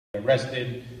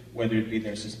arrested, whether it be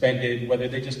they're suspended, whether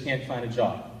they just can't find a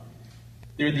job.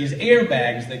 There are these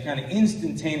airbags that kind of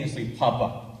instantaneously pop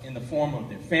up in the form of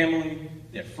their family,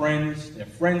 their friend's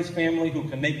family who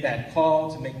can make that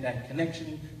call, to make that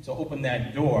connection, to open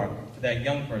that door for that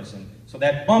young person. So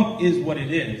that bump is what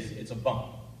it is, it's a bump.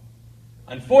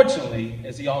 Unfortunately,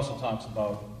 as he also talks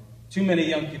about, too many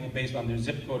young people based on their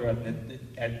zip code or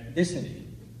ethnicity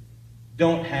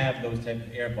don't have those type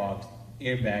of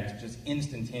airbags just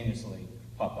instantaneously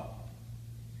pop up.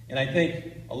 And I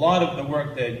think a lot of the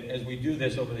work that, as we do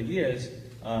this over the years,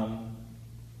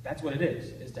 that's what it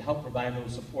is to help provide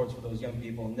those supports for those young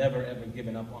people, never ever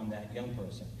giving up on that young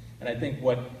person. And I think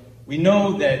we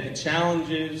know that the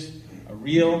challenges are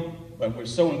real, but we're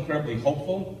so incredibly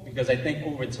hopeful because I think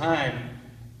over time,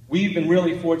 we've been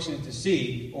really fortunate to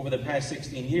see over the past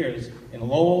 16 years in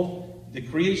Lowell, the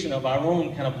creation of our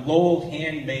own kind of Lowell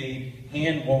handmade,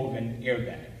 hand-woven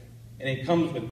airbag. And it comes with